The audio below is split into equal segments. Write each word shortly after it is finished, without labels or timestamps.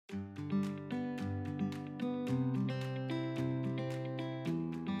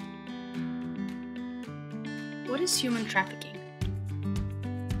What is human trafficking?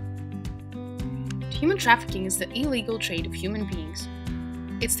 Human trafficking is the illegal trade of human beings.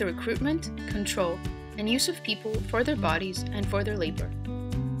 It's the recruitment, control, and use of people for their bodies and for their labor.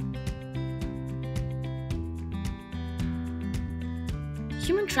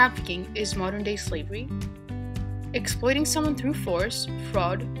 Human trafficking is modern-day slavery, exploiting someone through force,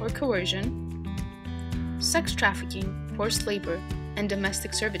 fraud, or coercion, sex trafficking, forced labor, and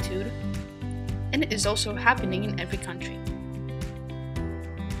domestic servitude, and it is also happening in every country.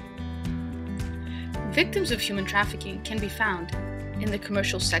 Victims of human trafficking can be found in the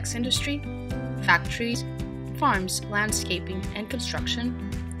commercial sex industry, factories, farms, landscaping and construction,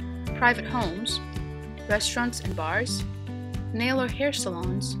 private homes, restaurants and bars, nail or hair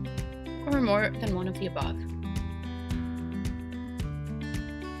salons, or more than one of the above.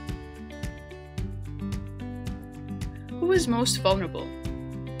 Who is most vulnerable?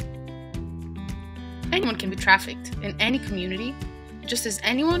 Anyone can be trafficked in any community, just as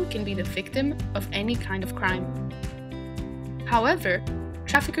anyone can be the victim of any kind of crime. However,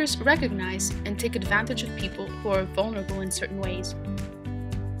 traffickers recognize and take advantage of people who are vulnerable in certain ways.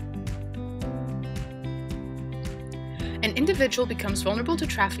 An individual becomes vulnerable to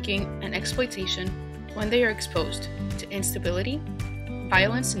trafficking and exploitation when they are exposed to instability,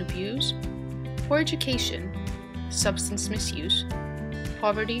 violence and abuse, poor education, substance misuse,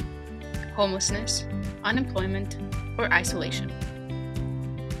 poverty, homelessness, unemployment, or isolation.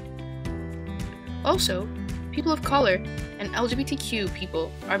 Also, people of color and LGBTQ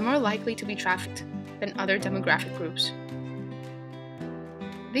people are more likely to be trafficked than other demographic groups.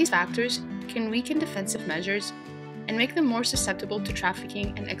 These factors can weaken defensive measures and make them more susceptible to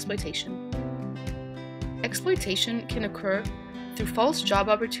trafficking and exploitation. Exploitation can occur through false job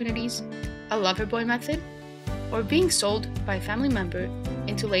opportunities, a lover boy method, or being sold by a family member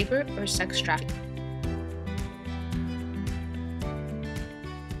into labor or sex trafficking.